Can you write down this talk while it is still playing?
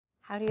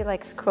How do you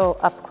like scroll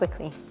up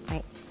quickly?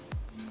 Right.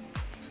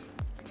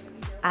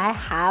 I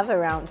have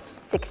around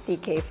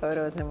 60K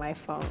photos in my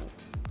phone.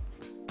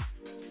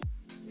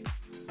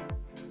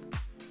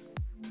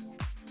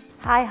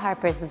 Hi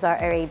Harper's Bazaar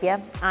Arabia,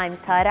 I'm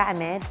Tara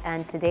Emad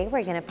and today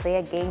we're gonna play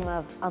a game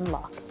of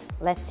Unlocked.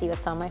 Let's see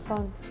what's on my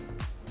phone.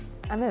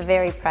 I'm a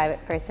very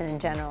private person in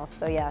general,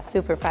 so yeah,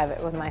 super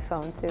private with my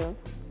phone too.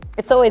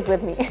 It's always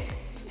with me.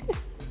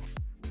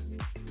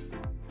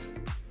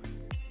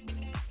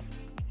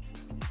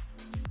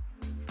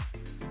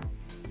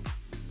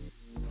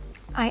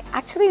 I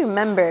actually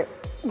remember,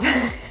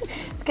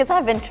 because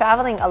I've been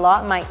traveling a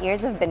lot, my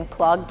ears have been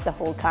clogged the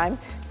whole time.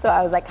 So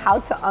I was like, how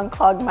to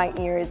unclog my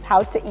ears,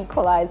 how to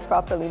equalize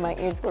properly. My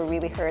ears were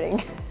really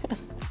hurting.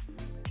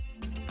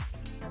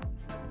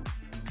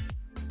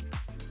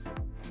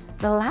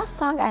 The last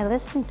song I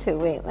listened to,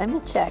 wait, let me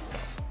check.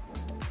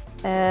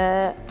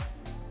 May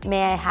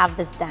I Have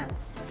This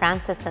Dance,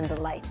 Francis and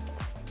the Lights.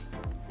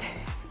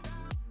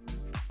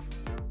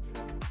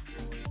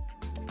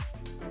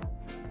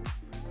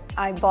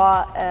 I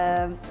bought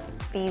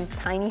these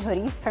tiny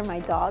hoodies for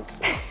my dog.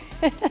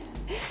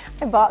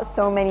 I bought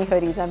so many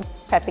hoodies, I'm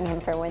prepping him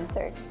for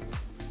winter.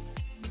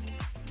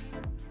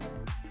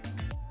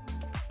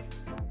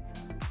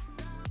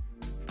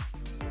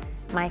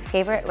 My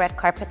favorite red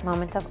carpet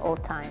moment of all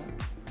time.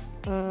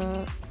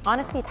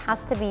 Honestly, it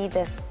has to be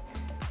this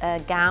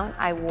gown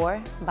I wore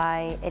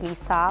by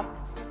Elisa.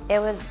 It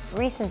was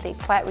recently,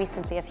 quite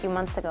recently, a few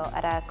months ago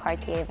at a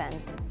Cartier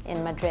event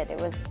in Madrid. It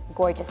was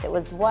gorgeous. It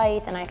was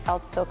white and I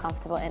felt so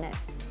comfortable in it.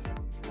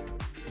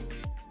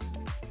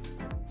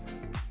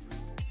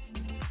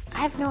 I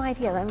have no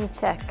idea, let me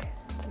check.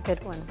 It's a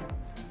good one.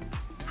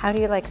 How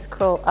do you like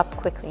scroll up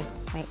quickly?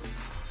 Wait.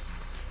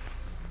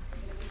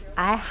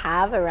 I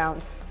have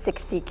around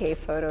 60K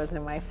photos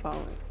in my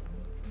phone,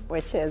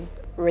 which is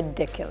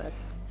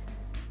ridiculous.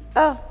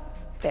 Oh,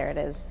 there it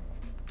is.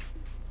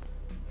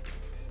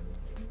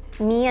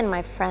 Me and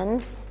my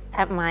friends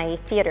at my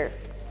theater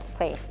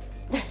play.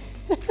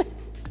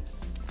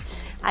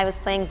 I was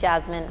playing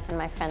Jasmine and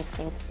my friends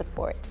came to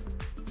support.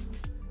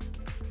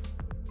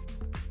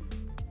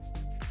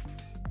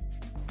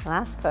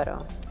 Last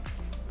photo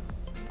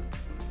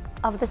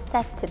of the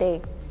set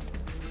today.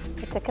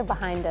 I took a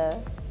behind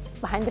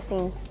the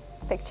scenes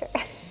picture.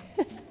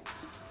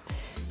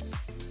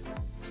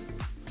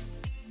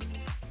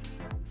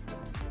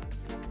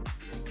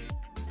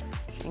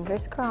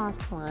 Fingers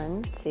crossed.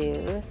 1,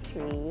 2,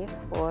 3,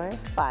 4,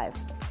 5.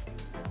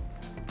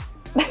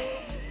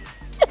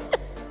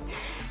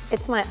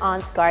 It's my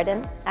aunt's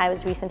garden. I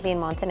was recently in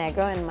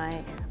Montenegro and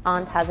my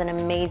aunt has an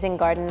amazing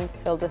garden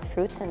filled with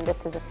fruits and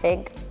this is a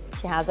fig.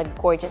 She has a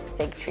gorgeous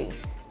fig tree.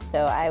 So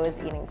I was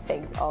eating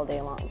figs all day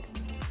long.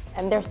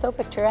 And they're so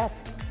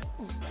picturesque.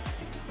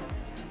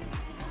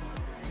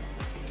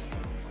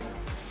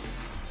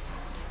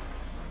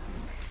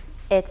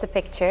 It's a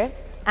picture,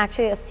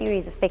 actually a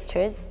series of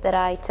pictures that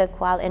I took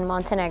while in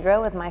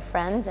Montenegro with my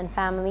friends and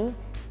family,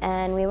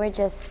 and we were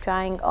just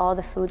trying all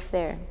the foods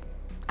there.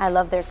 I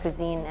love their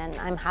cuisine and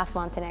I'm half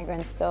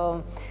Montenegrin,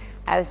 so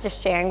I was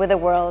just sharing with the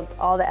world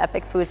all the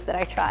epic foods that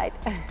I tried.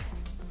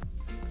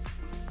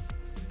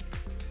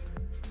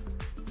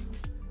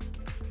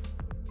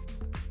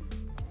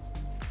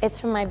 It's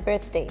from my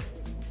birthday,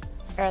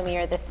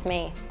 earlier this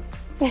May.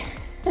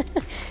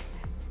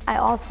 I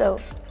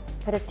also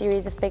put a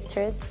series of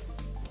pictures.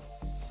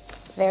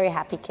 Very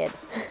happy kid.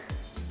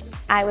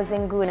 I was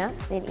in Gouna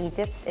in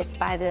Egypt. It's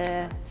by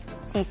the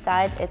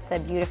seaside. It's a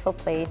beautiful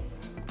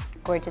place,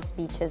 gorgeous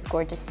beaches,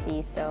 gorgeous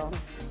sea. So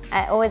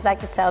I always like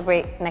to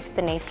celebrate next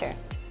to nature.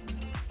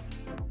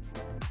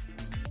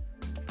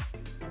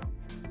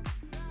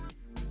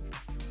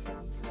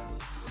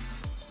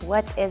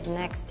 What is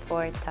next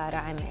for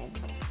Tara Emad?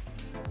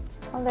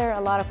 Well, there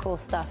are a lot of cool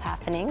stuff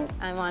happening.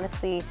 I'm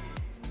honestly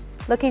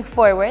looking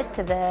forward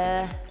to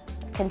the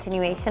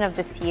continuation of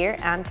this year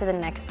and to the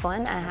next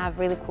one. I have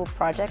really cool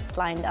projects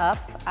lined up.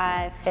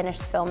 I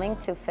finished filming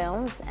 2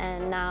 films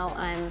and now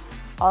I'm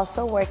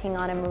also working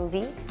on a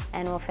movie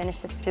and we'll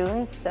finish this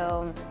soon.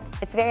 So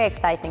it's very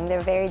exciting. They're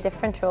very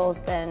different roles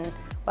than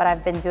what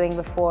I've been doing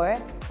before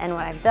and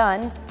what I've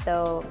done.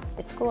 So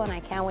it's cool and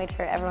I can't wait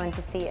for everyone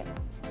to see it.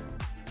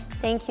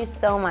 Thank you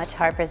so much,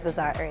 Harper's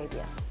Bazaar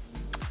Arabia.